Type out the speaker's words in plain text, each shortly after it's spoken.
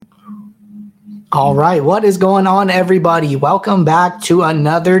All right, what is going on, everybody? Welcome back to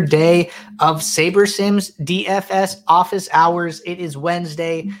another day of SaberSim's DFS office hours. It is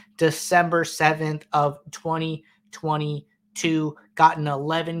Wednesday, December 7th of 2022. Got an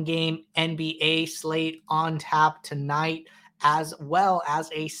 11-game NBA slate on tap tonight, as well as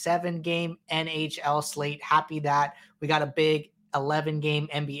a 7-game NHL slate. Happy that we got a big 11-game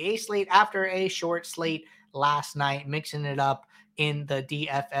NBA slate after a short slate last night, mixing it up in the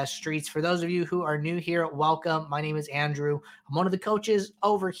DFS streets. For those of you who are new here, welcome. My name is Andrew. I'm one of the coaches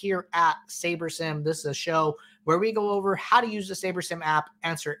over here at SaberSim. This is a show where we go over how to use the SaberSim app,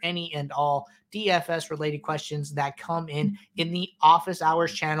 answer any and all DFS related questions that come in the office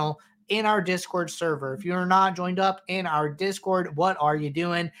hours channel in our Discord server. If you're not joined up in our Discord, what are you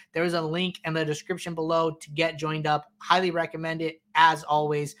doing? There's a link in the description below to get joined up. Highly recommend it. As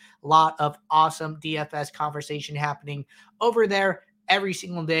always, a lot of awesome DFS conversation happening over there every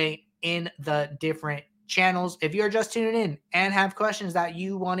single day in the different channels. If you're just tuning in and have questions that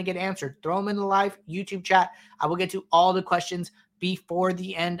you want to get answered, throw them in the live YouTube chat. I will get to all the questions before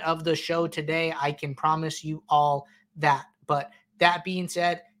the end of the show today. I can promise you all that. But that being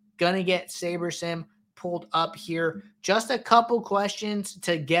said, gonna get SaberSim pulled up here. Just a couple questions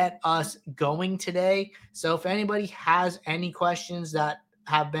to get us going today. So if anybody has any questions that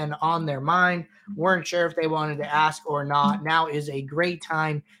have been on their mind, weren't sure if they wanted to ask or not, now is a great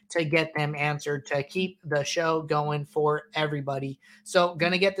time to get them answered to keep the show going for everybody. So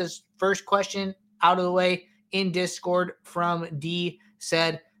gonna get this first question out of the way in Discord from D.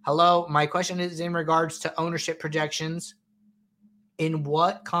 Said, hello, my question is in regards to ownership projections. In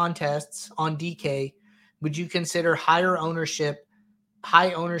what contests on DK would you consider high ownership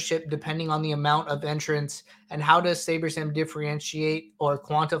depending on the amount of entrants, and how does SaberSim differentiate or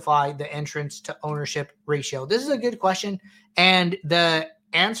quantify the entrance to ownership ratio? This is a good question, and the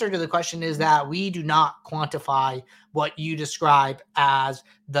answer to the question is that we do not quantify what you describe as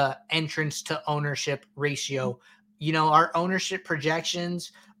the entrance to ownership ratio. Our ownership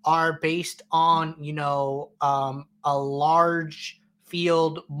projections are based on, a large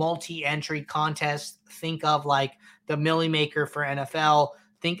field multi-entry contest. Think of like the Millie Maker for NFL.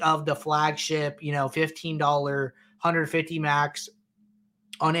 Think of the flagship, $15, 150 max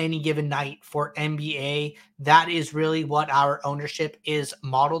on any given night for NBA. That is really what our ownership is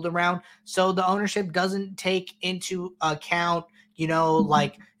modeled around. So the ownership doesn't take into account,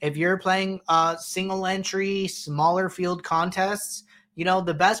 like if you're playing single entry, smaller field contests,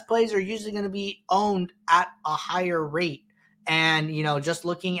 the best plays are usually going to be owned at a higher rate. And, just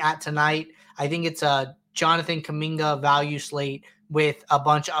looking at tonight, I think it's a Jonathan Kuminga value slate with a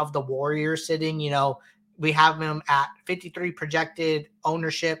bunch of the Warriors sitting. We have him at 53 projected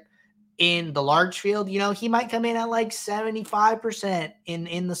ownership in the large field. He might come in at like 75%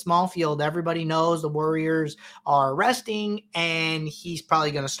 in the small field. Everybody knows the Warriors are resting and he's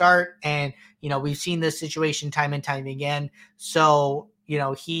probably going to start. And, we've seen this situation time and time again. So,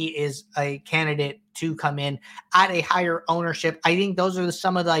 he is a candidate to come in at a higher ownership. I think those are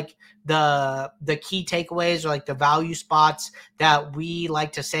some of like the key takeaways, or like the value spots that we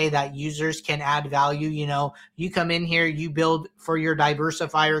like to say that users can add value. You come in here, you build for your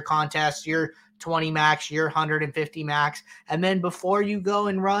diversifier contest, your 20 max, your 150 max. And then before you go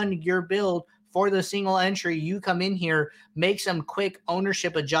and run your build for the single entry, you come in here, make some quick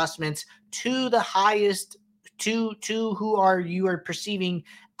ownership adjustments to the highest, to who you are perceiving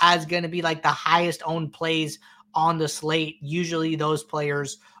as going to be like the highest owned plays on the slate. Usually those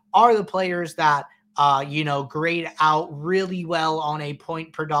players are the players that, grade out really well on a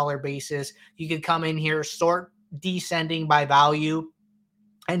point per dollar basis. You could come in here, sort descending by value,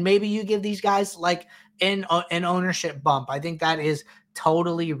 and maybe you give these guys like an ownership bump. I think that is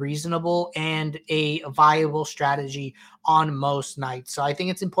totally reasonable and a viable strategy on most nights. So I think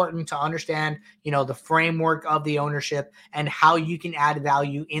it's important to understand, the framework of the ownership and how you can add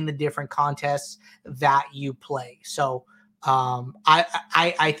value in the different contests that you play. So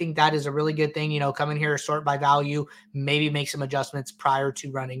I think that is a really good thing. Come in here, sort by value, maybe make some adjustments prior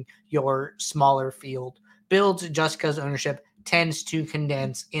to running your smaller field builds, just because ownership tends to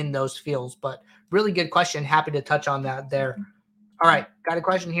condense in those fields. But really good question. Happy to touch on that there. All right, got a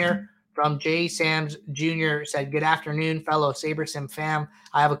question here from J. Sams Jr. Said, good afternoon, fellow SaberSim fam.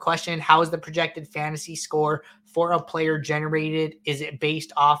 I have a question. How is the projected fantasy score for a player generated? Is it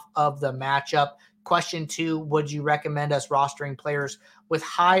based off of the matchup? Question 2, would you recommend us rostering players with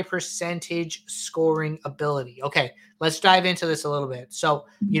high percentage scoring ability? Okay, let's dive into this a little bit. So,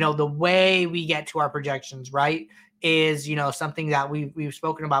 the way we get to our projections, right, is, something that we've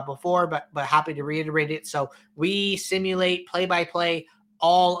spoken about before, but happy to reiterate it. So we simulate play-by-play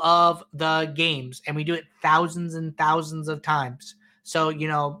all of the games, and we do it thousands and thousands of times. So,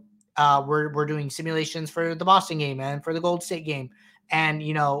 we're doing simulations for the Boston game and for the Gold State game. And,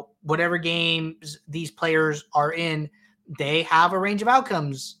 whatever games these players are in, they have a range of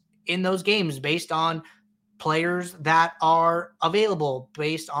outcomes in those games based on players that are available,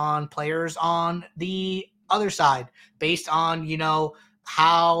 based on players on the other side, based on,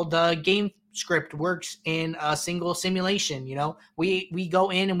 how the game script works in a single simulation. We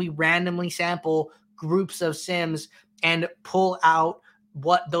go in and we randomly sample groups of sims and pull out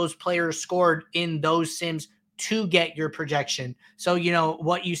what those players scored in those sims to get your projection. So,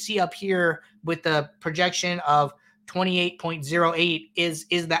 what you see up here with the projection of 28.08 is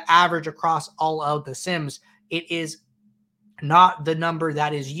the average across all of the sims. It is not the number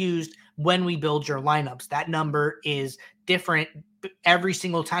that is used when we build your lineups. That number is different every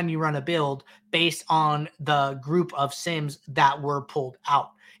single time you run a build based on the group of sims that were pulled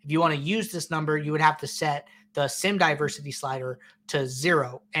out. If you want to use this number, you would have to set the sim diversity slider to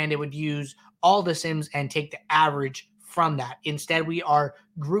 0, and it would use all the sims and take the average from that. Instead, we are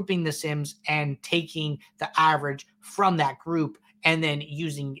grouping the sims and taking the average from that group and then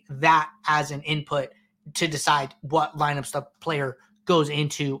using that as an input to decide what lineups the player goes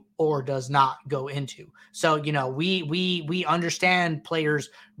into or does not go into. So, we understand players'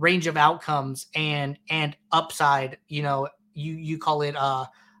 range of outcomes and upside. You call it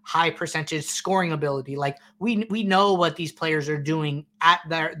high percentage scoring ability. Like we know what these players are doing at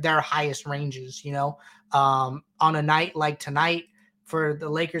their highest ranges. On a night like tonight for the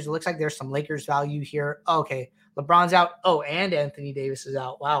Lakers, it looks like there's some Lakers value here. Okay, LeBron's out. Oh, and Anthony Davis is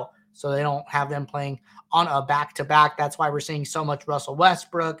out. Wow. So they don't have them playing on a back-to-back. That's why we're seeing so much Russell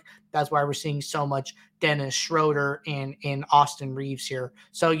Westbrook. That's why we're seeing so much Dennis Schroeder in Austin Reeves here.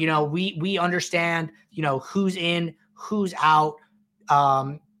 So, we understand, who's in, who's out.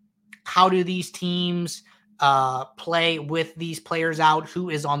 How do these teams play with these players out? Who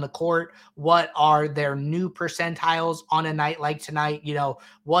is on the court? What are their new percentiles on a night like tonight?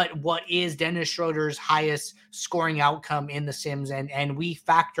 What is Dennis Schroeder's highest scoring outcome in the Sims? And we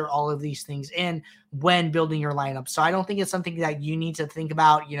factor all of these things in when building your lineup. So I don't think it's something that you need to think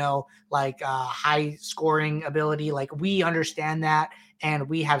about, like high scoring ability. Like we understand that, and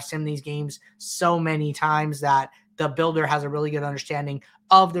we have sim these games so many times that the builder has a really good understanding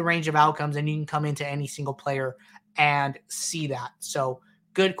of the range of outcomes, and you can come into any single player and see that. So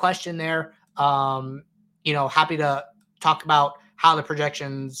good question there. Happy to talk about how the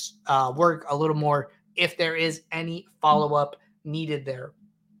projections work a little more if there is any follow-up needed there.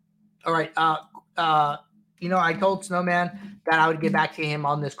 All right. I told Snowman that I would get back to him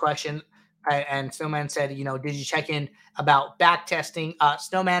on this question. And Snowman said, did you check in about back testing?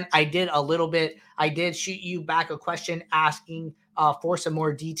 Snowman, I did a little bit. I did shoot you back a question asking for some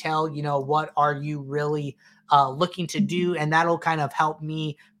more detail. What are you really looking to do? And that'll kind of help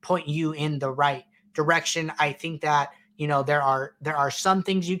me point you in the right direction. I think that, there are some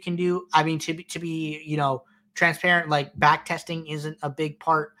things you can do. I mean, to be, transparent, like back testing isn't a big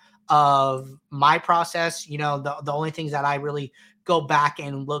part of my process. The only things that I really go back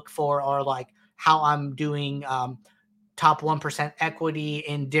and look for are like how I'm doing top 1% equity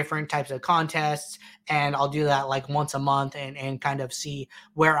in different types of contests. And I'll do that like once a month and kind of see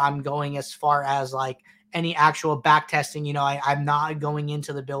where I'm going as far as like any actual back testing. I'm not going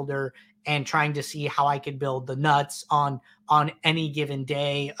into the builder and trying to see how I could build the nuts on any given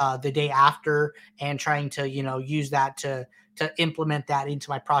day, the day after, and trying to, use that to implement that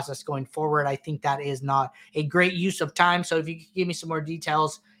into my process going forward. I think that is not a great use of time. So if you could give me some more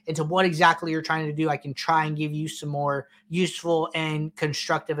details into what exactly you're trying to do, I can try and give you some more useful and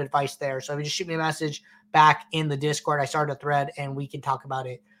constructive advice there. So if you just shoot me a message back in the Discord, I started a thread and we can talk about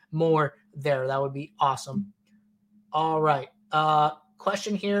it more there. That would be awesome. All right.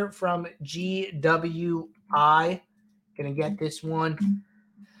 Question here from GWI. Gonna get this one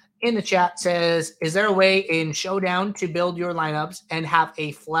in the chat. Says, is there a way in Showdown to build your lineups and have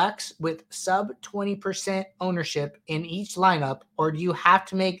a flex with sub 20% ownership in each lineup, or do you have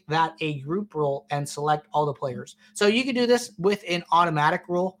to make that a group rule and select all the players? So you can do this with an automatic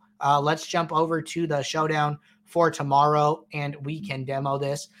rule. Let's jump over to the Showdown for tomorrow and we can demo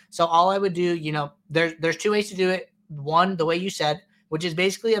this. So all I would do, there's two ways to do it. One, the way you said, which is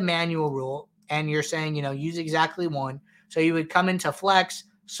basically a manual rule, and you're saying, use exactly one. So you would come into flex,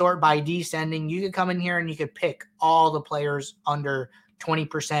 sort by descending. You could come in here and you could pick all the players under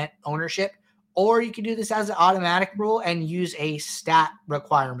 20% ownership, or you could do this as an automatic rule and use a stat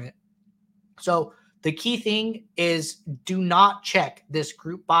requirement. So the key thing is do not check this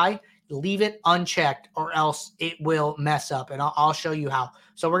group by. leave it unchecked or else it will mess up. And I'll show you how.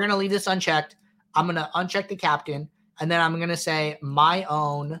 So we're going to leave this unchecked. I'm going to uncheck the captain, and then I'm going to say my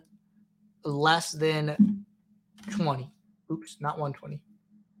own less than 20. Oops, not 120.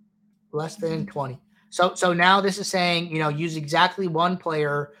 Less than 20. So now this is saying, use exactly one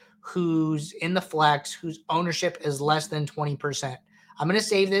player who's in the flex, whose ownership is less than 20%. I'm going to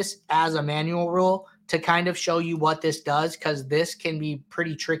save this as a manual rule to kind of show you what this does, because this can be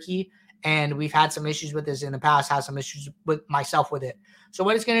pretty tricky. And we've had some issues with this in the past, had some issues with myself with it. So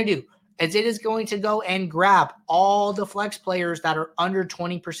what it's going to do is it is going to go and grab all the flex players that are under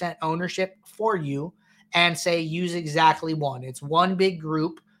 20% ownership for you and say use exactly one. It's one big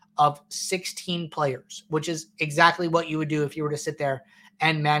group of 16 players, which is exactly what you would do if you were to sit there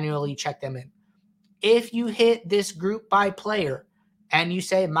and manually check them in. If you hit this group by player and you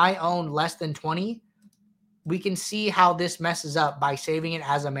say my own less than 20, we can see how this messes up by saving it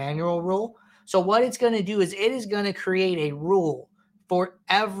as a manual rule. So what it's going to do is it is going to create a rule for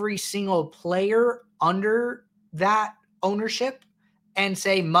every single player under that ownership and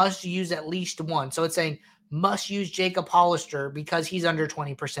say must use at least one. So it's saying must use Jacob Hollister because he's under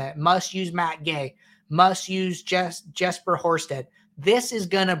 20%, must use Matt Gay, must use Jesper Horsted. This is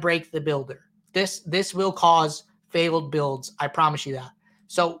going to break the builder. This will cause failed builds. I promise you that.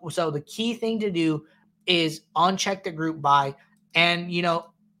 So the key thing to do is uncheck the group by, and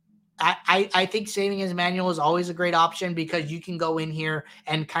I think saving as manual is always a great option because you can go in here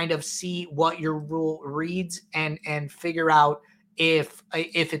and kind of see what your rule reads and figure out if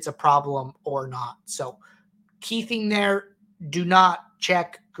it's a problem or not. So key thing there, do not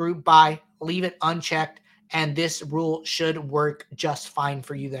check group by, leave it unchecked, and this rule should work just fine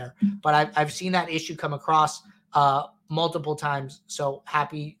for you there. But I've seen that issue come across multiple times. So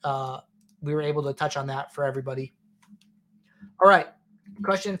happy we were able to touch on that for everybody. All right.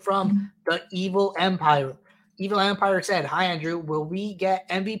 Question from the Evil Empire. Evil Empire said, hi, Andrew. Will we get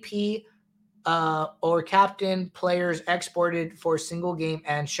MVP or captain players exported for single game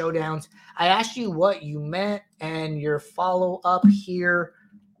and showdowns? I asked you what you meant, and your follow-up here,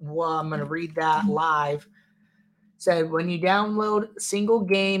 well, I'm going to read that live. Said, when you download single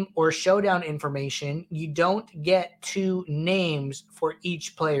game or showdown information, you don't get two names for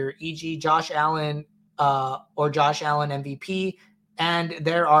each player, e.g. Josh Allen or Josh Allen MVP, and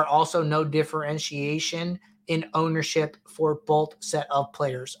there are also no differentiation in ownership for both set of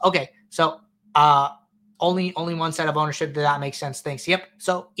players. Okay, so only one set of ownership. That makes sense. Thanks. Yep.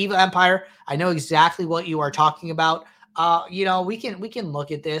 So Evil Empire, I know exactly what you are talking about. We can look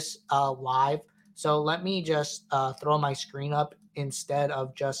at this live. So let me just throw my screen up instead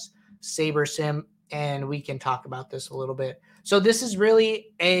of just SaberSim, and we can talk about this a little bit. So this is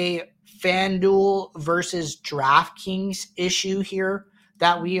really a FanDuel versus DraftKings issue here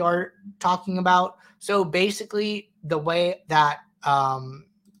that we are talking about. So basically the way that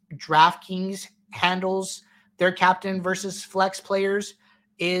DraftKings handles their captain versus flex players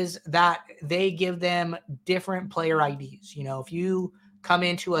is that they give them different player IDs. If you come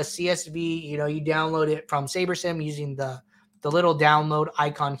into a CSV, you download it from SaberSim using the little download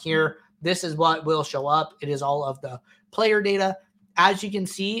icon here. This is what will show up. It is all of the player data. As you can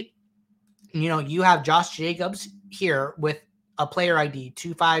see, you have Josh Jacobs here with a player ID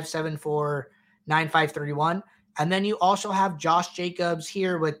 25749531. And then you also have Josh Jacobs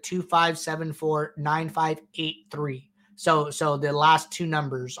here with 25749583. So the last two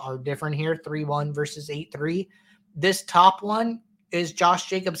numbers are different here, 31 versus 83. This top one is Josh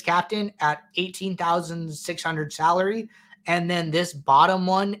Jacobs captain at 18,600 salary. And then this bottom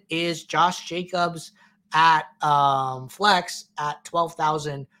one is Josh Jacobs at flex at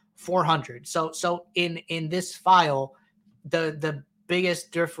 12,400. So in this file, the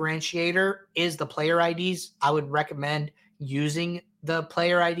biggest differentiator is the player IDs. I would recommend using the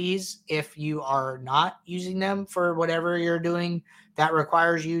player IDs if you are not using them for whatever you're doing that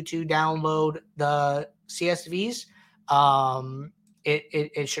requires you to download the CSVs.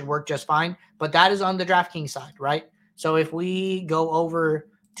 It should work just fine, but that is on the DraftKings side, right? So if we go over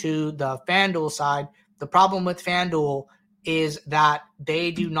to the FanDuel side, the problem with FanDuel is that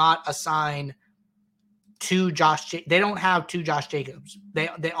they do not assign two they don't have two Josh Jacobs. They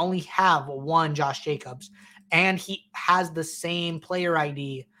only have one Josh Jacobs, and he has the same player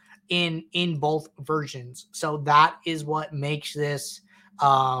ID in both versions. So that is what makes this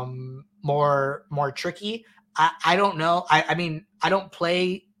more tricky. I don't know. I mean, I don't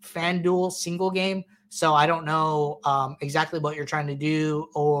play FanDuel single game, so I don't know exactly what you're trying to do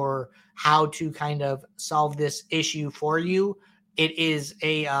or how to kind of solve this issue for you. It is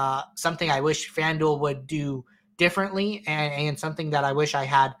something I wish FanDuel would do differently, and something that I wish I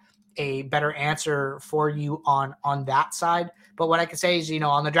had a better answer for you on that side. But what I can say is,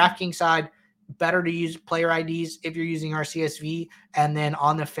 on the DraftKings side, better to use player IDs if you're using our CSV. And then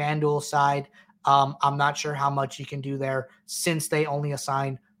on the FanDuel side, I'm not sure how much you can do there since they only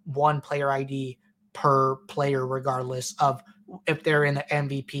assign one player ID per player, regardless of if they're in the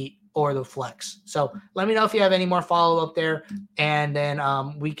MVP or the flex. So let me know if you have any more follow up there, and then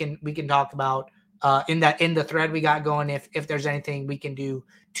we can talk about in the thread we got going if there's anything we can do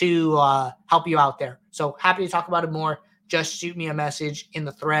to help you out there. So happy to talk about it more. Just shoot me a message in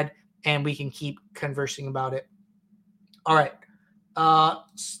the thread and we can keep conversing about it. All right.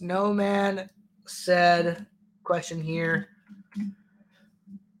 Snowman said, question here.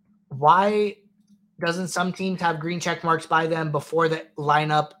 Why doesn't some teams have green check marks by them before the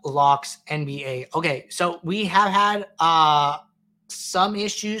lineup locks NBA? Okay, so we have had some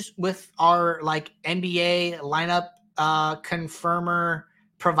issues with our NBA lineup confirmer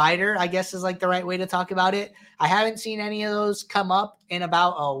provider, I guess is the right way to talk about it. I haven't seen any of those come up in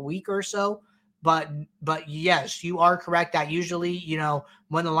about a week or so, but yes, you are correct that usually,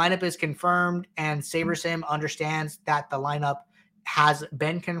 when the lineup is confirmed and SaberSim understands that the lineup has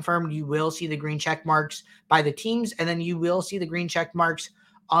been confirmed, you will see the green check marks by the teams, and then you will see the green check marks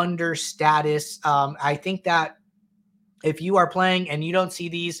under status. I think that if you are playing and you don't see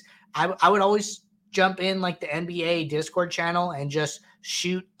these, I would always jump in the NBA Discord channel and just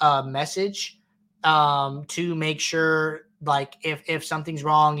shoot a message to make sure if something's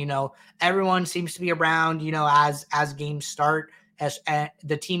wrong, everyone seems to be around, as games start, as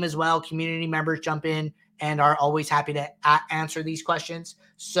the team as well, community members jump in and are always happy to answer these questions.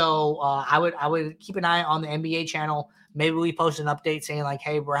 So I would keep an eye on the NBA channel. Maybe we post an update saying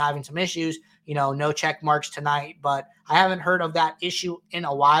hey, we're having some issues, no check marks tonight, but I haven't heard of that issue in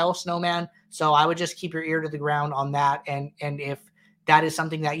a while, Snowman. So I would just keep your ear to the ground on that. And if that is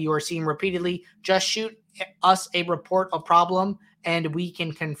something that you are seeing repeatedly, just shoot us a report of problem and we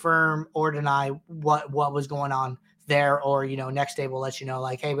can confirm or deny what was going on there. Or, next day we'll let you know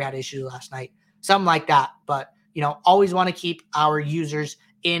hey, we had issues last night. Something like that. But, always want to keep our users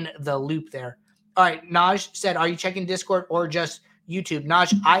in the loop there. All right. Naj said, are you checking Discord or just YouTube?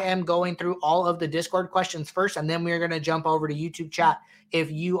 Naj, I am going through all of the Discord questions first, and then we're going to jump over to YouTube chat.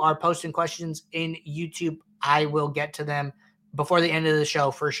 If you are posting questions in YouTube, I will get to them before the end of the show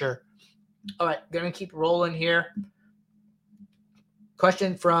for sure. All right. Going to keep rolling here.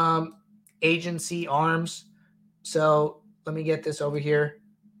 Question from Agency Arms. So let me get this over here.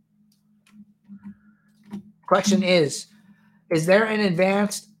 Question is there an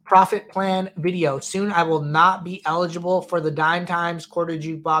advanced profit plan video? Soon I will not be eligible for the dime times, quarter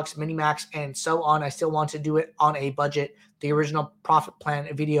jukebox, mini max, and so on. I still want to do it on a budget. The original profit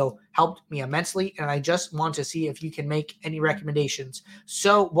plan video helped me immensely, and I just want to see if you can make any recommendations.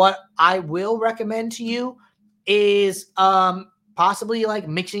 So what I will recommend to you is possibly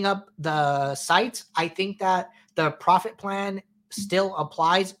mixing up the sites. I think that the profit plan still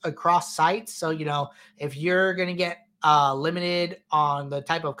applies across sites. So, if you're going to get limited on the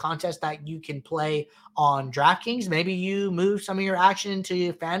type of contest that you can play on DraftKings, maybe you move some of your action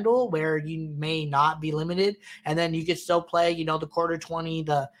to FanDuel where you may not be limited. And then you could still play, the quarter 20,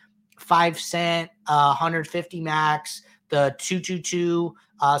 the 5 cent, 150 max, the 222,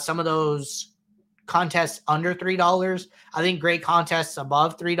 some of those contests under $3. I think great contests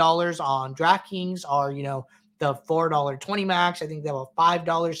above $3 on DraftKings are, the $4.20 max. I think they have a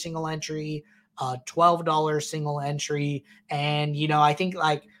 $5 single entry, $12 single entry. And, I think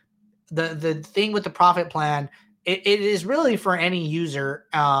the thing with the profit plan, it is really for any user,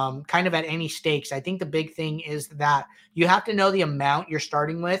 kind of at any stakes. I think the big thing is that you have to know the amount you're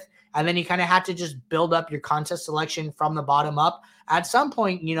starting with, and then you kind of have to just build up your contest selection from the bottom up. At some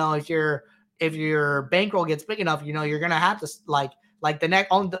point, if your bankroll gets big enough, you're going to have to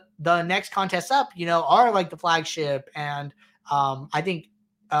the next contest up, are the flagship. And I think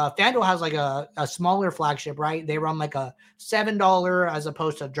FanDuel has a smaller flagship, right? They run a $7 as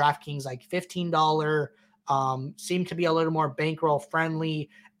opposed to DraftKings $15. Seem to be a little more bankroll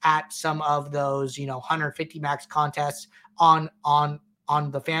friendly at some of those 150 max contests on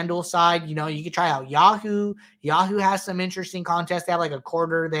the FanDuel side. You could try out Yahoo. Yahoo has some interesting contests. They have a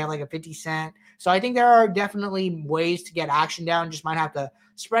quarter, they have a 50 cent. So I think there are definitely ways to get action down. Just might have to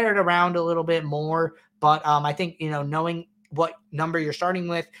spread it around a little bit more. But I think, knowing what number you're starting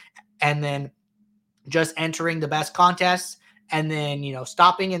with and then just entering the best contests and then,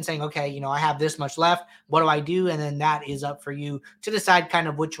 stopping and saying, okay, I have this much left. What do I do? And then that is up for you to decide kind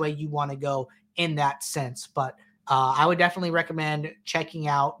of which way you want to go in that sense. But I would definitely recommend checking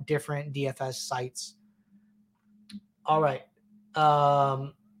out different DFS sites. All right.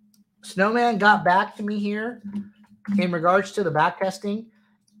 Snowman got back to me here in regards to the back testing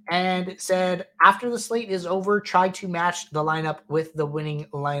and said after the slate is over, try to match the lineup with the winning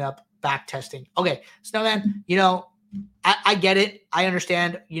lineup back testing. Okay, Snowman, I get it. I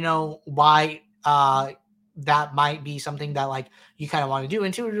understand, why that might be something that like you kind of want to do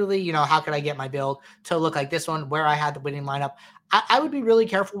intuitively. How could I get my build to look like this one where I had the winning lineup? I would be really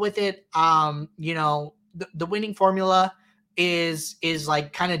careful with it. The winning formula is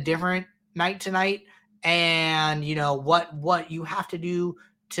like kind of different night to night. And what you have to do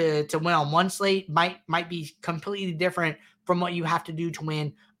to win on one slate might be completely different from what you have to do to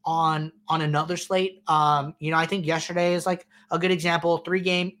win on another slate. I think yesterday is like a good example.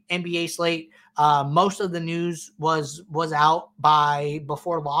 3-game NBA slate. Most of the news was out by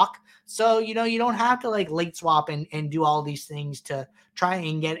before lock. So, you don't have to like late swap and do all these things to try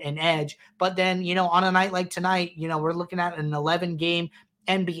and get an edge. But then, on a night like tonight, we're looking at an 11-game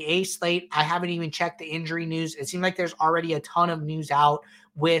NBA slate. I haven't even checked the injury news. It seems like there's already a ton of news out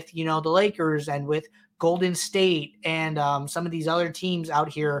with, the Lakers and with Golden State and some of these other teams out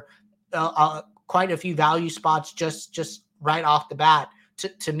here. Quite a few value spots just right off the bat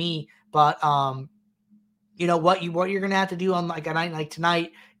to me. But what you're gonna have to do on like a night like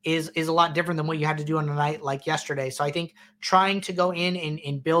tonight is a lot different than what you had to do on a night like yesterday. So I think trying to go in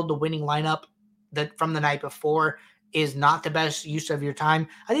and build the winning lineup that from the night before is not the best use of your time.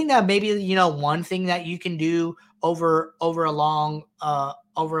 I think that maybe one thing that you can do over a long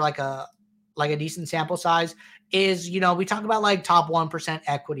over like a decent sample size is we talk about like top 1%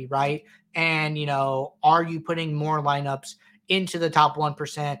 equity, right? And are you putting more lineups into the top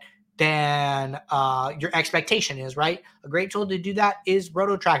 1% than your expectation is, right? A great tool to do that is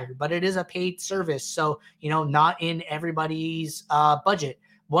Roto Tracker, but it is a paid service, so not in everybody's budget.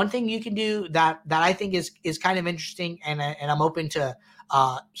 One thing you can do that I think is kind of interesting, and I'm open to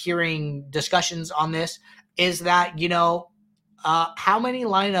hearing discussions on this, is that how many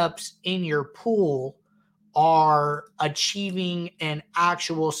lineups in your pool are achieving an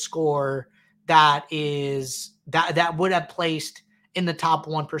actual score that would have placed in the top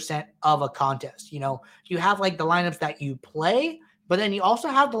 1% of a contest. You have like the lineups that you play, but then you also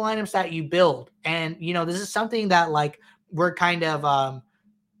have the lineups that you build. And, this is something that like we're kind of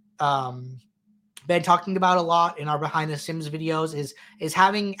been talking about a lot in our behind the Sims videos is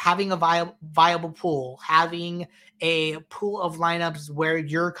having a viable pool, having a pool of lineups where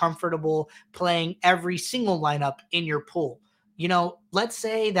you're comfortable playing every single lineup in your pool. Let's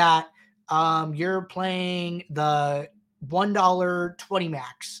say that you're playing the $1.20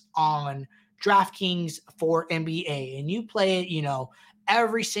 max on DraftKings for NBA, and you play it,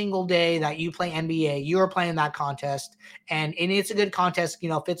 every single day that you play NBA, you're playing that contest, and it's a good contest,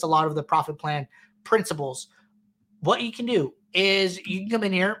 fits a lot of the profit plan principles. What you can do is you can come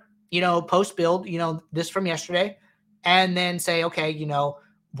in here, post build, this from yesterday, and then say, okay,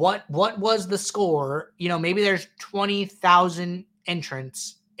 what was the score? Maybe there's 20,000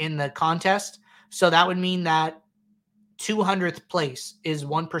 entrants in the contest. So that would mean that 200th place is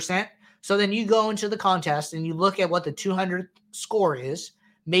 1%. So then you go into the contest and you look at what the 200th score is.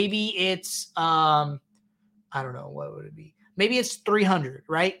 Maybe it's, I don't know, what would it be? Maybe it's 300,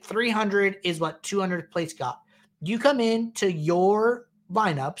 right? 300 is what 200th place got. You come into your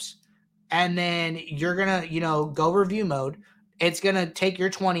lineups and then you're going to, go review mode. It's going to take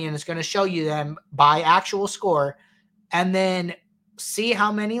your 20 and it's going to show you them by actual score, and then see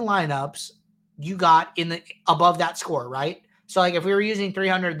how many lineups you got in the above that score, right? So like if we were using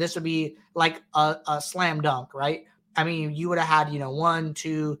 300, this would be like a slam dunk, right? I mean, you would have had, 1,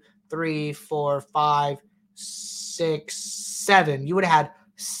 2, 3, 4, 5, 6, 7. You would have had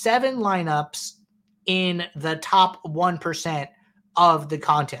 7 lineups in the top 1% of the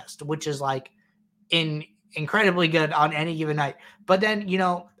contest, which is like incredibly good on any given night. But then,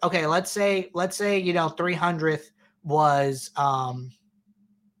 okay, let's say, 300th was,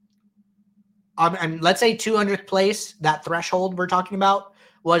 and let's say 200th place, that threshold we're talking about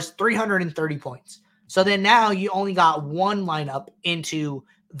was 330 points. So then now you only got one lineup into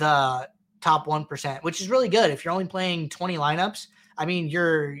the top 1%, which is really good. If you're only playing 20 lineups, I mean,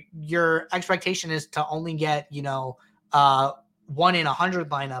 your expectation is to only get, 1 in 100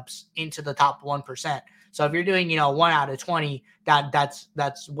 lineups into the top 1%. So if you're doing, 1 out of 20,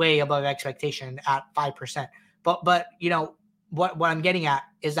 that's way above expectation at 5%. But what I'm getting at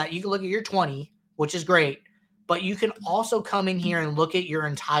is that you can look at your 20, which is great, but you can also come in here and look at your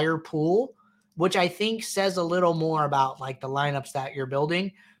entire pool, which I think says a little more about like the lineups that you're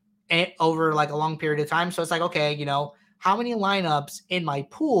building over like a long period of time. So it's like, okay, how many lineups in my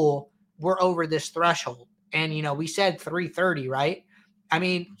pool were over this threshold? And, we said 330, right? I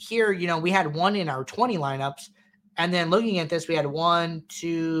mean, here, we had 1 in our 20 lineups. And then looking at this, we had 1,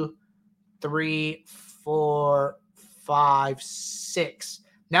 2, 3, 4, 5, 6.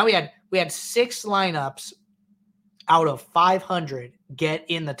 Now we had 6 lineups out of 500 get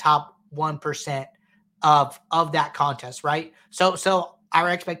in the top 1% of that contest, right? So our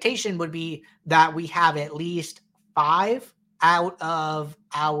expectation would be that we have at least 5 out of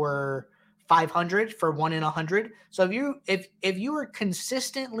our 500 for 1 in 100. So if you are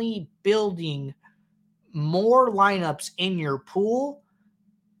consistently building more lineups in your pool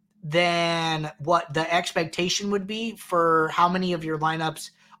than what the expectation would be for how many of your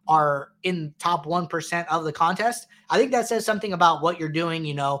lineups are in top 1% of the contest, I think that says something about what you're doing.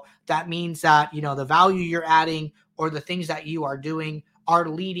 That means that, the value you're adding or the things that you are doing are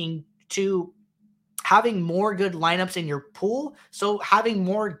leading to having more good lineups in your pool. So having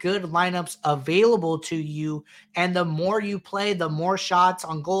more good lineups available to you, and the more you play, the more shots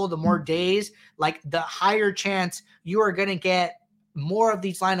on goal, the more days, like the higher chance you are going to get more of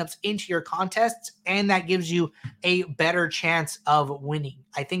these lineups into your contests, and that gives you a better chance of winning.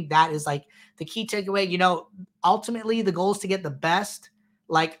 I think that is like the key takeaway. Ultimately the goal is to get the best,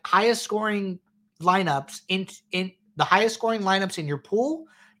 like highest scoring lineups in the highest scoring lineups in your pool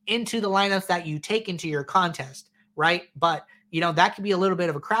into the lineups that you take into your contest, right? But that could be a little bit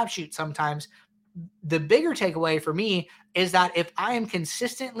of a crapshoot sometimes. The bigger takeaway for me is that if I am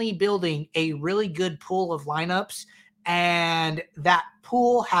consistently building a really good pool of lineups, and that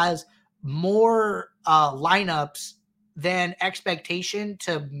pool has more lineups than expectation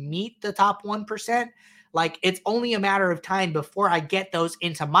to meet the top 1%, like it's only a matter of time before I get those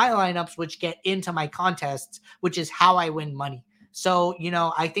into my lineups, which get into my contests, which is how I win money. So,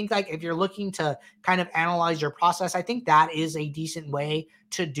 I think like if you're looking to kind of analyze your process, I think that is a decent way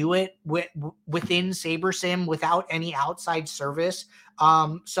to do it within SaberSim without any outside service.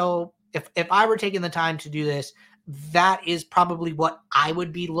 So if I were taking the time to do this, that is probably what I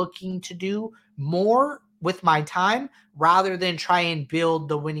would be looking to do more with my time rather than try and build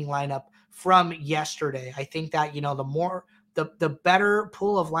the winning lineup from yesterday. I think that, the better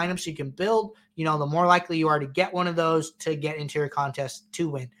pool of lineups you can build, the more likely you are to get one of those to get into your contest to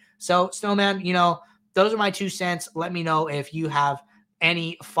win. So Snowman, those are my 2 cents. Let me know if you have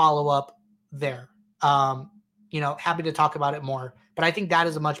any follow-up there. Happy to talk about it more, but I think that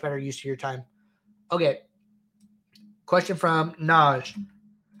is a much better use of your time. Okay. Question from Naj.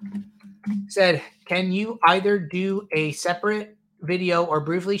 Said, can you either do a separate video or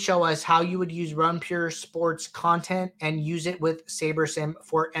briefly show us how you would use RunPure Sports content and use it with SaberSim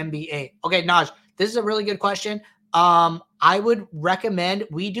for NBA? Okay, Naj, this is a really good question. I would recommend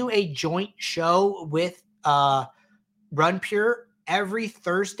we do a joint show with RunPure every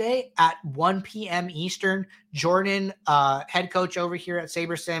Thursday at 1 p.m. Eastern. Jordan, head coach over here at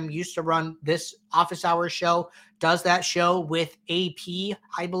SaberSim, used to run this office hours show, does that show with AP,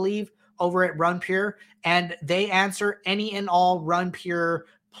 I believe, over at RunPure, and they answer any and all RunPure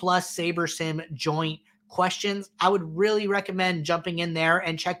plus SaberSim joint questions. I would really recommend jumping in there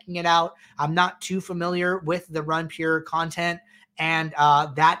and checking it out. I'm not too familiar with the RunPure content, and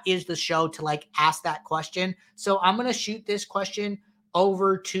that is the show to like ask that question. So I'm going to shoot this question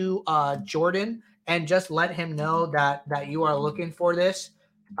over to Jordan and just let him know that you are looking for this.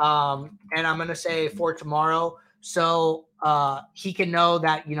 And I'm going to say for tomorrow. So he can know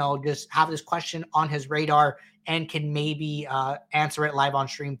that, just have this question on his radar and can maybe answer it live on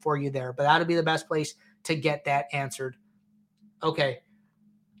stream for you there. But that'll be the best place to get that answered. Okay.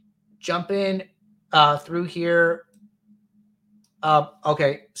 Jump in through here.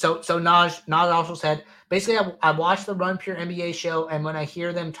 Okay. So Naj also said, basically I watched the RunPure NBA show, and when I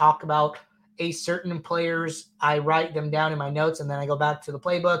hear them talk about a certain players, I write them down in my notes, and then I go back to the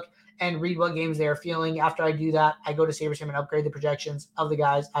playbook and read what games they are feeling. After I do that, I go to SaberSim and upgrade the projections of the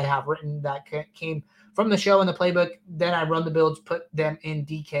guys I have written that came from the show and the playbook. Then I run the builds, put them in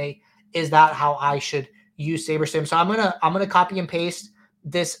DK. Is that how I should use SaberSim? So I'm gonna copy and paste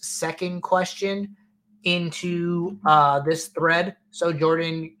this second question into this thread so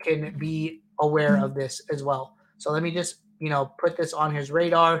Jordan can be aware of this as well. So let me just put this on his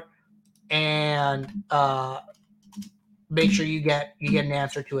radar and make sure you get an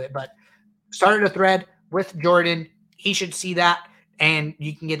answer to it. But started a thread with Jordan. He should see that, and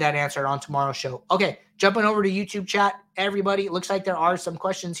you can get that answered on tomorrow's show. Okay, jumping over to YouTube chat, everybody. It looks like there are some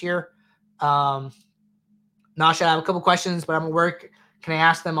questions here. Nasha, I have a couple questions, but I'm at work. Can I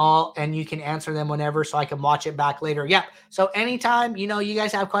ask them all? And you can answer them whenever so I can watch it back later. Yeah. So anytime, you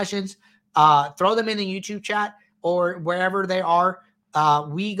guys have questions, throw them in the YouTube chat or wherever they are.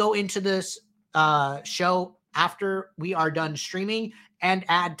 We go into this show after we are done streaming, and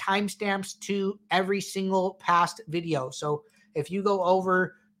add timestamps to every single past video. So if you go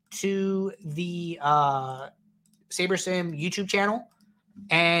over to the SaberSim YouTube channel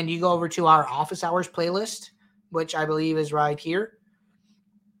and you go over to our office hours playlist, which I believe is right here,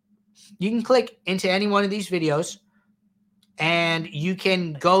 you can click into any one of these videos and you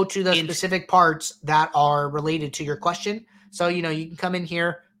can go to the specific parts that are related to your question. So, you can come in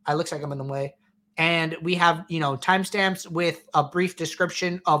here. It looks like I'm in the way. And we have, timestamps with a brief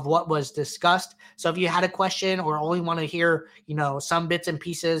description of what was discussed. So if you had a question or only want to hear, some bits and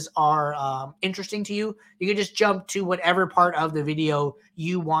pieces are interesting to you, you can just jump to whatever part of the video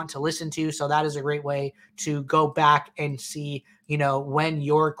you want to listen to. So that is a great way to go back and see, when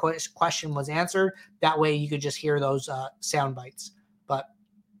your question was answered. That way you could just hear those sound bites. But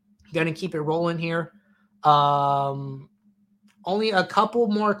I'm going to keep it rolling here. Only a couple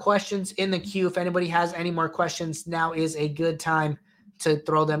more questions in the queue. If anybody has any more questions, now is a good time to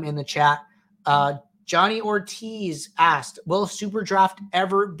throw them in the chat. Johnny Ortiz asked, will Super Draft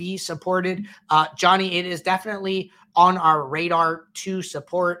ever be supported? Johnny, it is definitely on our radar to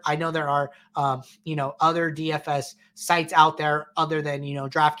support. I know there are, other DFS sites out there other than,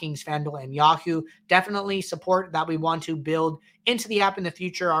 DraftKings, FanDuel, and Yahoo. Definitely support that we want to build into the app in the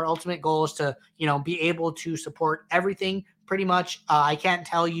future. Our ultimate goal is to, be able to support everything pretty much. I can't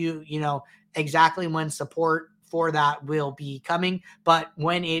tell you, exactly when support for that will be coming, but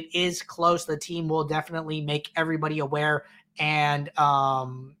when it is close, the team will definitely make everybody aware and,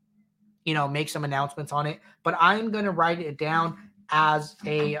 make some announcements on it. But I'm going to write it down as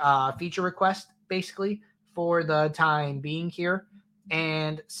a feature request, basically, for the time being here,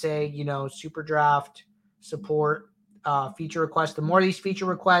 and say, Super Draft support feature request. The more these feature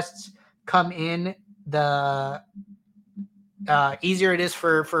requests come in, the easier it is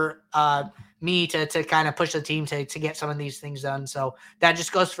for me to kind of push the team to get some of these things done. So that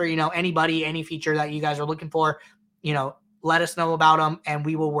just goes for, anybody, any feature that you guys are looking for, let us know about them and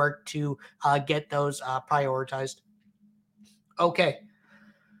we will work to get those prioritized. Okay.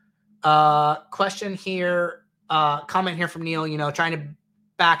 Question here, comment here from Neil, trying to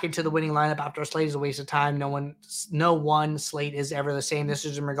back into the winning lineup after a slate is a waste of time. No one slate is ever the same. This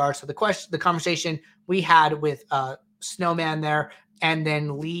is in regards to the conversation we had with Snowman there. And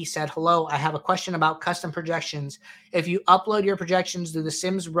then Lee said, hello, I have a question about custom projections. If you upload your projections, do the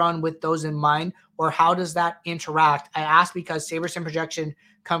Sims run with those in mind, or how does that interact? I asked because SaberSim projection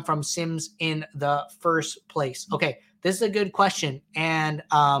come from Sims in the first place. Okay, this is a good question. And,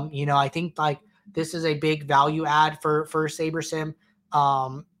 I think this is a big value add for SaberSim.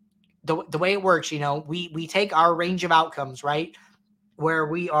 The way it works, we take our range of outcomes, right? Where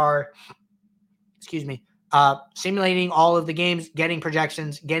we are, simulating all of the games, getting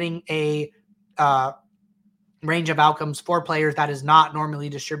projections, getting a range of outcomes for players that is not normally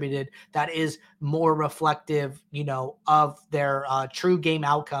distributed, that is more reflective, of their true game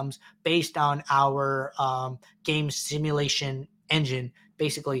outcomes based on our game simulation engine,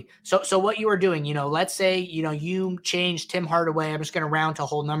 basically. So what you are doing, let's say, you change Tim Hardaway. I'm just going to round to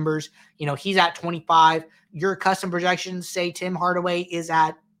whole numbers. He's at 25. Your custom projections say Tim Hardaway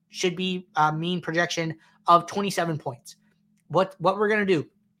should be a mean projection of 27 points. What we're going to do,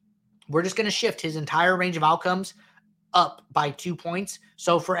 we're just going to shift his entire range of outcomes up by 2 points.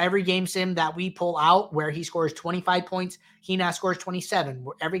 So for every game sim that we pull out where he scores 25 points, he now scores 27.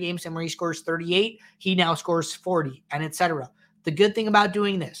 Every game sim where he scores 38, he now scores 40, and etc. The good thing about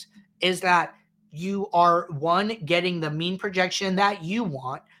doing this is that you are, one, getting the mean projection that you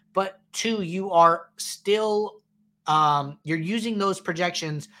want, but two, you are still you're using those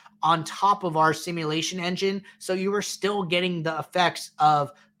projections on top of our simulation engine. So you are still getting the effects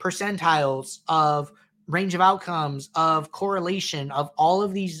of percentiles, of range of outcomes, of correlation, of all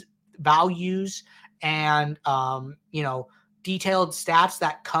of these values and, detailed stats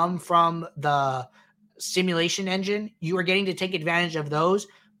that come from the simulation engine. You are getting to take advantage of those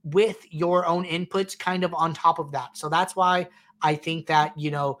with your own inputs kind of on top of that. So that's why I think that,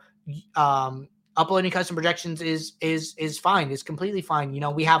 uploading custom projections is fine. It's completely fine.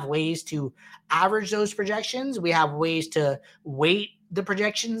 We have ways to average those projections. We have ways to weight the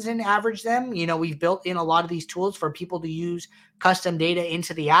projections and average them. We've built in a lot of these tools for people to use custom data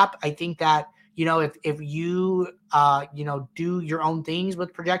into the app. I think that, if you, do your own things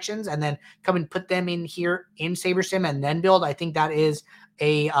with projections and then come and put them in here in SaberSim and then build, I think that is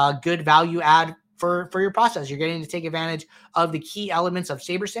a good value add for your process. You're getting to take advantage of the key elements of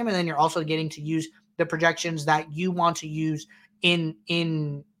SaberSim, and then you're also getting to use the projections that you want to use to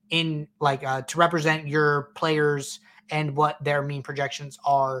represent your players and what their mean projections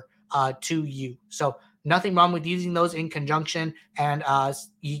are to you. So nothing wrong with using those in conjunction, and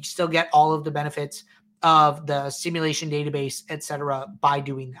you still get all of the benefits of the simulation database, etc., by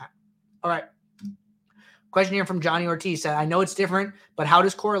doing that. All right. Question here from Johnny Ortiz said, I know it's different, but how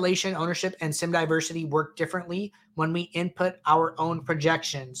does correlation, ownership, and sim diversity work differently when we input our own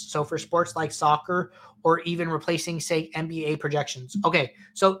projections? So for sports like soccer or even replacing, say, NBA projections. Okay,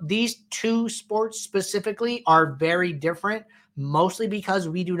 so these two sports specifically are very different, mostly because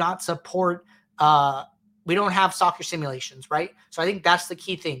we do not support we don't have soccer simulations, right? So I think that's the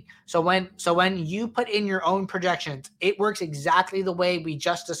key thing. So when you put in your own projections, it works exactly the way we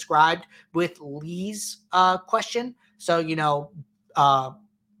just described with Lee's question. So,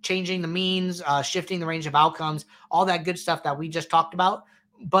 changing the means, shifting the range of outcomes, all that good stuff that we just talked about.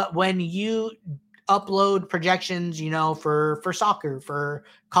 But when you upload projections, for soccer, for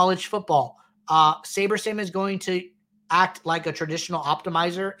college football, SaberSim is going to act like a traditional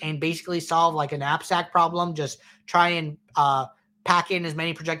optimizer and basically solve like a knapsack problem. Just try and pack in as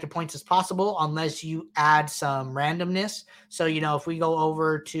many projected points as possible unless you add some randomness. So, if we go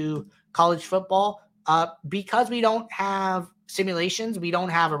over to college football, because we don't have simulations, we don't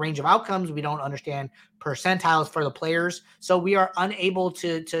have a range of outcomes, we don't understand percentiles for the players. So we are unable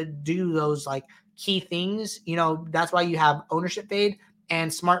to do those like key things. That's why you have ownership fade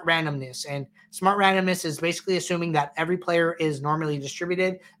and smart randomness. And smart randomness is basically assuming that every player is normally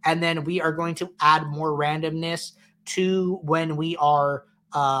distributed, and then we are going to add more randomness to when we are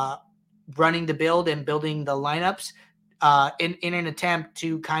running the build and building the lineups in an attempt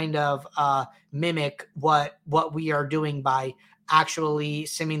to kind of mimic what we are doing by actually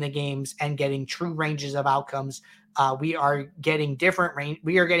simming the games and getting true ranges of outcomes. We are getting different range.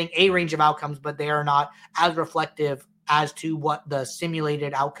 We are getting a range of outcomes, but they are not as reflective as to what the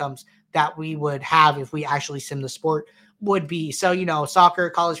simulated outcomes that we would have if we actually sim the sport would be. So, soccer,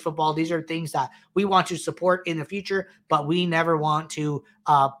 college football, these are things that we want to support in the future, but we never want to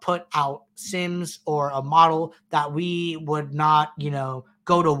put out sims or a model that we would not,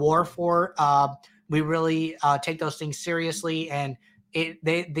 go to war for. We really take those things seriously, and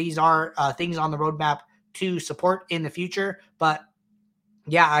these are things on the roadmap to support in the future. But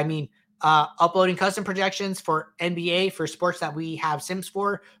yeah, I mean, uploading custom projections for NBA for sports that we have sims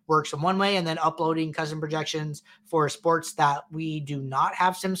for works in one way, and then uploading custom projections for sports that we do not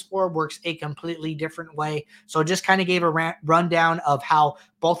have sims for works a completely different way. So just kind of gave a rundown of how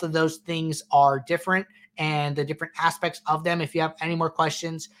both of those things are different and the different aspects of them. If you have any more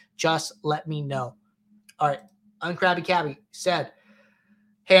questions, just let me know. All right. Uncrabby Cabby said,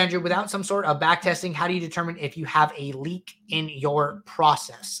 hey, Andrew, without some sort of back testing, how do you determine if you have a leak in your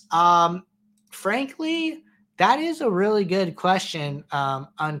process? Frankly, that is a really good question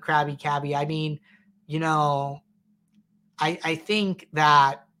on Krabby Cabby. I mean, I think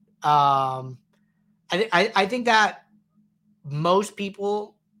that I think that most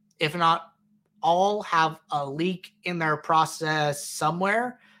people, if not all, have a leak in their process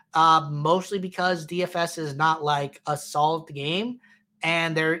somewhere. Mostly because DFS is not like a solved game,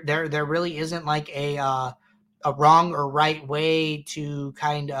 and there really isn't like a wrong or right way to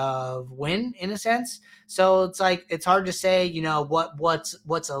kind of win in a sense. So it's like it's hard to say,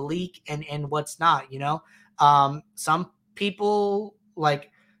 what's a leak and what's not. Some people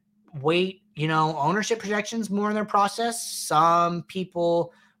like weight, ownership projections more in their process. Some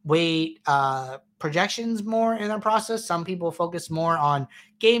people weight projections more in their process. Some people focus more on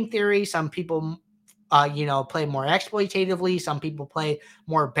game theory. Some people, play more exploitatively. Some people play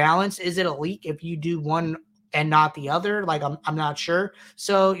more balanced. Is it a leak if you do one and not the other? Like, I'm not sure.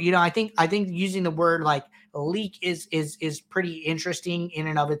 So, I think using the word like leak is pretty interesting in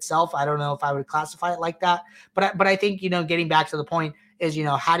and of itself. I don't know if I would classify it like that, but I think, getting back to the point is,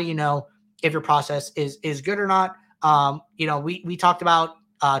 how do you know if your process is good or not? We talked about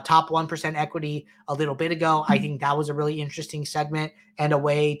top 1% equity a little bit ago. I think that was a really interesting segment and a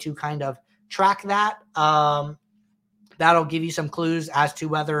way to kind of track that. That'll give you some clues as to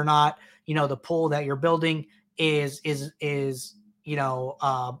whether or not, the pool that you're building is a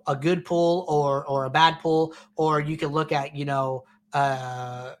good pool or a bad pool. Or you can look at,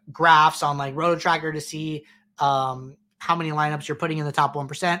 graphs on like RotoTracker to see how many lineups you're putting in the top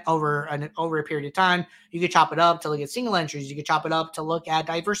 1% over a period of time. You could chop it up to look at single entries. You could chop it up to look at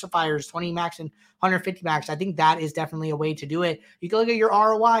diversifiers, 20 max and 150 max. I think that is definitely a way to do it. You can look at your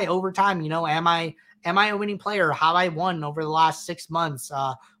ROI over time. Am I a winning player? Have I won over the last 6 months?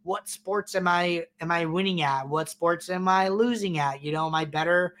 What sports am I winning at? What sports am I losing at? Am I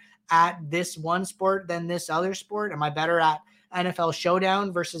better at this one sport than this other sport? Am I better at NFL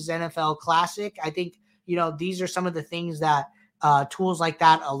Showdown versus NFL Classic? I think, these are some of the things that tools like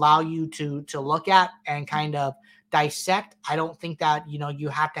that allow you to look at and kind of dissect. I don't think that you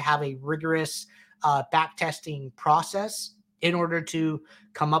have to have a rigorous back testing process in order to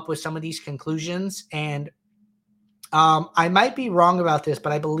come up with some of these conclusions. And I might be wrong about this,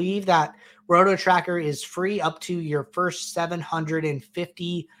 but I believe that Roto Tracker is free up to your first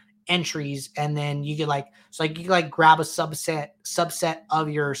 750 entries, and then you can grab a subset of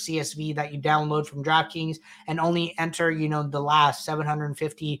your CSV that you download from DraftKings and only enter the last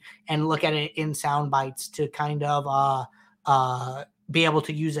 750 and look at it in sound bites to kind of be able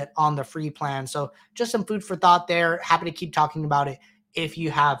to use it on the free plan. So just some food for thought there. Happy to keep talking about it if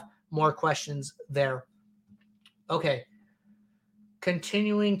you have more questions there. Okay.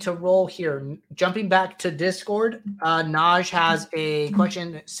 Continuing to roll here. Jumping back to Discord, Naj has a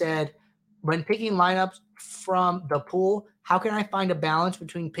question that said, when picking lineups from the pool, how can I find a balance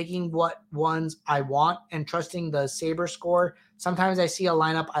between picking what ones I want and trusting the Saber score? Sometimes I see a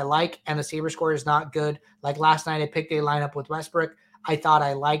lineup I like and the Saber score is not good. Like last night, I picked a lineup with Westbrook. I thought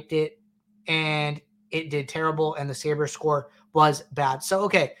I liked it and it did terrible and the Saber score was bad. So,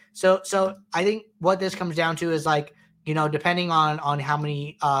 okay. So I think what this comes down to is like, depending on how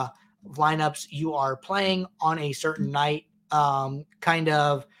many lineups you are playing on a certain night, kind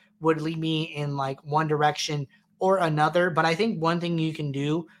of would lead me in like one direction or another. But I think one thing you can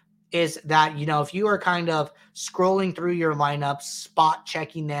do is that, if you are kind of scrolling through your lineups, spot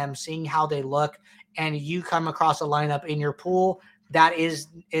checking them, seeing how they look, and you come across a lineup in your pool that is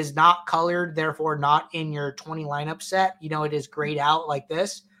not colored, therefore not in your 20 lineup set, it is grayed out like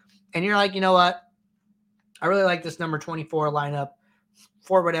this. And you're like, you know what? I really like this number 24 lineup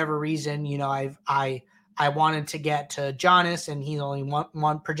for whatever reason. I wanted to get to Giannis, and he's only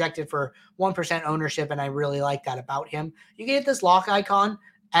one projected for 1% ownership, and I really like that about him. You can hit this lock icon,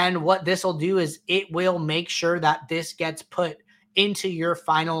 and what this will do is it will make sure that this gets put into your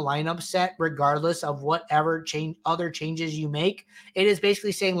final lineup set, regardless of whatever other changes you make. It is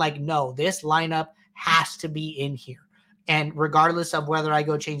basically saying like, no, this lineup has to be in here. And regardless of whether I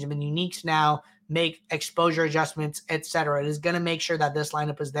go change them in uniques now, make exposure adjustments, etc., it is going to make sure that this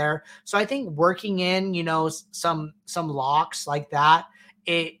lineup is there. So I think working in, some locks like that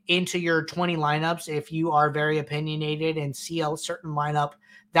into your 20 lineups, if you are very opinionated and see a certain lineup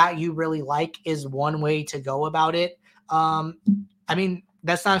that you really like, is one way to go about it. I mean,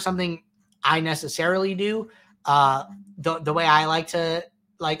 that's not something I necessarily do. The way I like to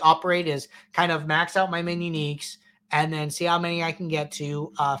operate is kind of max out my min uniques and then see how many I can get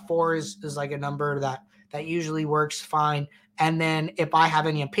to. 4 is like a number that usually works fine. And then if I have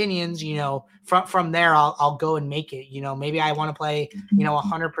any opinions, from there, I'll go and make it. Maybe I want to play,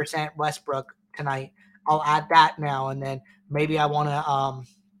 100% Westbrook tonight. I'll add that now. And then maybe I want to,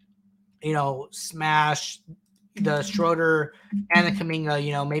 smash the Schroeder and the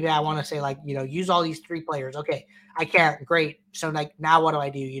Kuminga. Maybe I want to say use all these 3 players. Okay, I can't. Great. So now what do I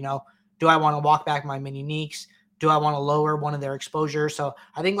do? Do I want to walk back my min uniques? Do I want to lower one of their exposure? So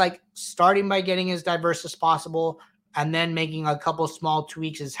I think starting by getting as diverse as possible and then making a couple small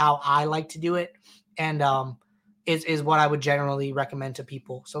tweaks is how I like to do it. And is what I would generally recommend to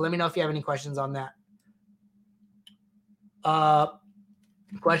people. So let me know if you have any questions on that.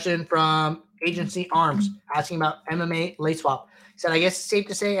 Question from Agency Arms asking about MMA late swap. He said, I guess it's safe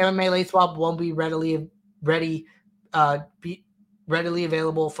to say MMA late swap won't be readily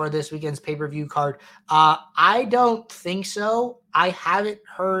available for this weekend's pay-per-view card. I don't think so. I haven't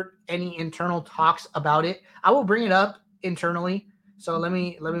heard any internal talks about it. I will bring it up internally. So let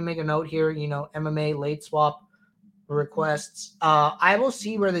me make a note here. MMA late swap requests. I will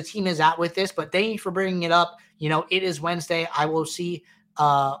see where the team is at with this, but thank you for bringing it up. It is Wednesday. I will see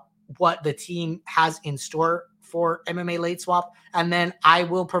what the team has in store for MMA late swap, and then I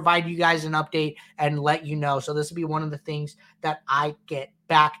will provide you guys an update and let you know. So this will be one of the things that I get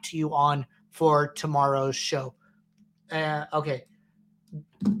back to you on for tomorrow's show. Okay.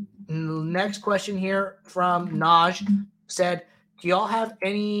 Next question here from Naj said, do y'all have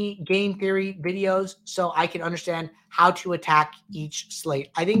any game theory videos so I can understand how to attack each slate?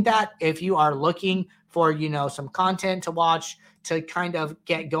 I think that if you are looking for, some content to watch to kind of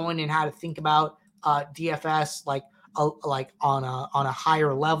get going and how to think about DFS on a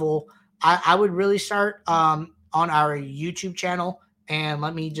higher level, I would really start on our YouTube channel. And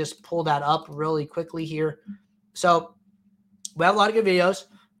let me just pull that up really quickly here. So we have a lot of good videos.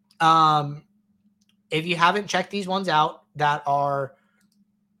 If you haven't checked these ones out that are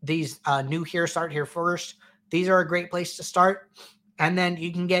these new here, start here first. These are a great place to start. And then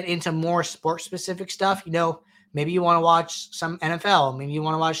you can get into more sport specific stuff. Maybe you want to watch some NFL. Maybe you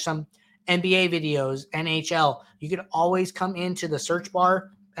want to watch some NBA videos, NHL, you can always come into the search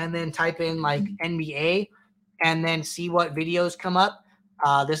bar and then type in like NBA and then see what videos come up.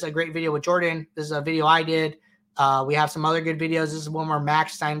 This is a great video with Jordan. This is a video I did. We have some other good videos. This is one where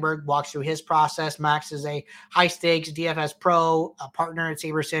Max Steinberg walks through his process. Max is a high stakes DFS pro, a partner at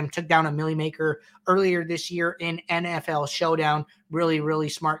SaberSim, took down a Millie Maker earlier this year in NFL Showdown. Really, really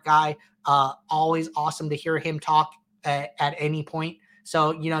smart guy. Always awesome to hear him talk at any point.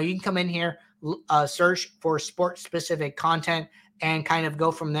 So, you can come in here, search for sports specific content and kind of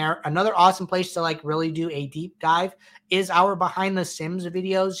go from there. Another awesome place to like really do a deep dive is our behind the Sims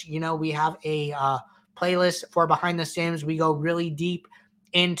videos. We have a playlist for behind the Sims. We go really deep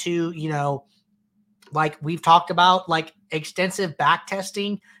into, like we've talked about, like extensive back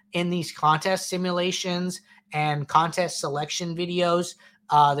testing in these contest simulations and contest selection videos.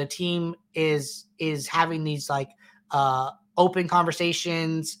 The team is having these like open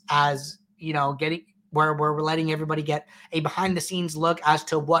conversations as, getting where we're letting everybody get a behind the scenes look as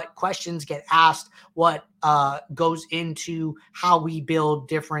to what questions get asked, what goes into how we build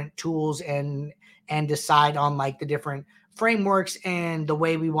different tools and decide on like the different frameworks and the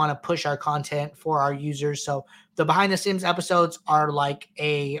way we want to push our content for our users. So the behind the Sims episodes are like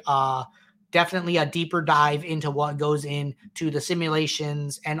a definitely a deeper dive into what goes into the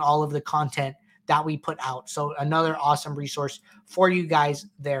simulations and all of the content that we put out. So another awesome resource for you guys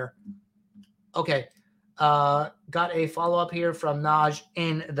there. Okay. Got a follow-up here from Naj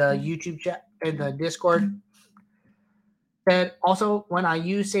in the YouTube chat, in the Discord. Said, also, when I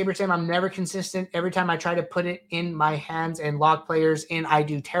use SaberSim, I'm never consistent. Every time I try to put it in my hands and log players in, I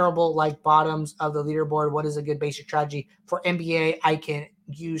do terrible, like bottoms of the leaderboard. What is a good basic strategy for NBA I can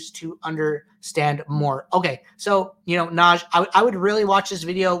use to understand more? Okay, so, Naj, I would really watch this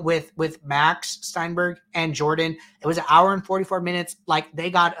video with Max Steinberg and Jordan. It was an hour and 44 minutes. Like, they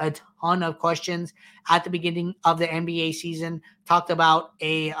got a ton of questions at the beginning of the NBA season, talked about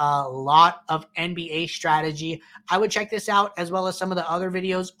a lot of NBA strategy. I would check this out as well as some of the other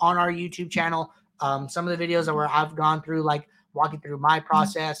videos on our YouTube channel. Some of the videos where I've gone through, like walking through my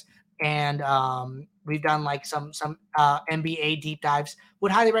process, and we've done like some NBA deep dives.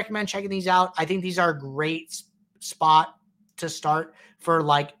 Would highly recommend checking these out. I think these are a great spot to start for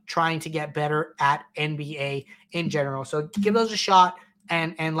like trying to get better at NBA in general. So give those a shot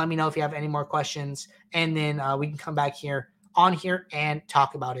and let me know if you have any more questions, and then we can come back on here and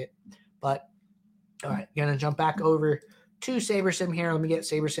talk about it. But all right, gonna jump back over to SaberSim here. Let me get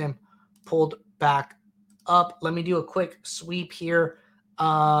SaberSim pulled back up. Let me do a quick sweep here.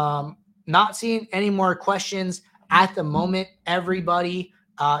 Not seeing any more questions at the moment, everybody.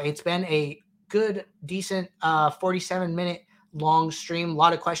 It's been a good, decent 47-minute long stream. A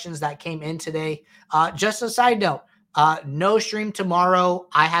lot of questions that came in today. Just a side note, no stream tomorrow.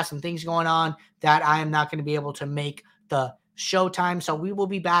 I have some things going on that I am not going to be able to make the showtime. So we will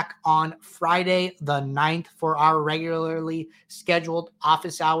be back on Friday the 9th for our regularly scheduled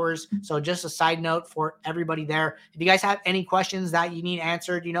office hours. So just a side note for everybody there. If you guys have any questions that you need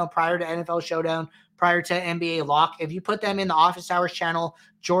answered, prior to NFL Showdown, prior to NBA Lock, if you put them in the office hours channel,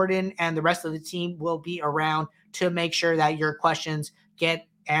 Jordan and the rest of the team will be around to make sure that your questions get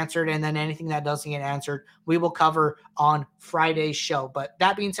answered, and then anything that doesn't get answered, we will cover on Friday's show. But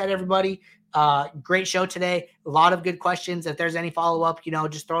that being said, everybody, great show today. A lot of good questions. If there's any follow-up,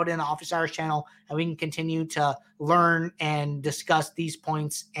 just throw it in the office hours channel and we can continue to learn and discuss these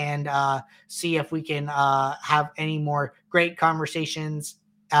points and see if we can have any more great conversations.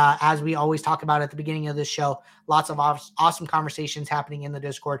 As we always talk about at the beginning of this show, lots of awesome conversations happening in the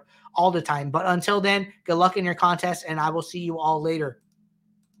Discord all the time. But until then, good luck in your contest, and I will see you all later.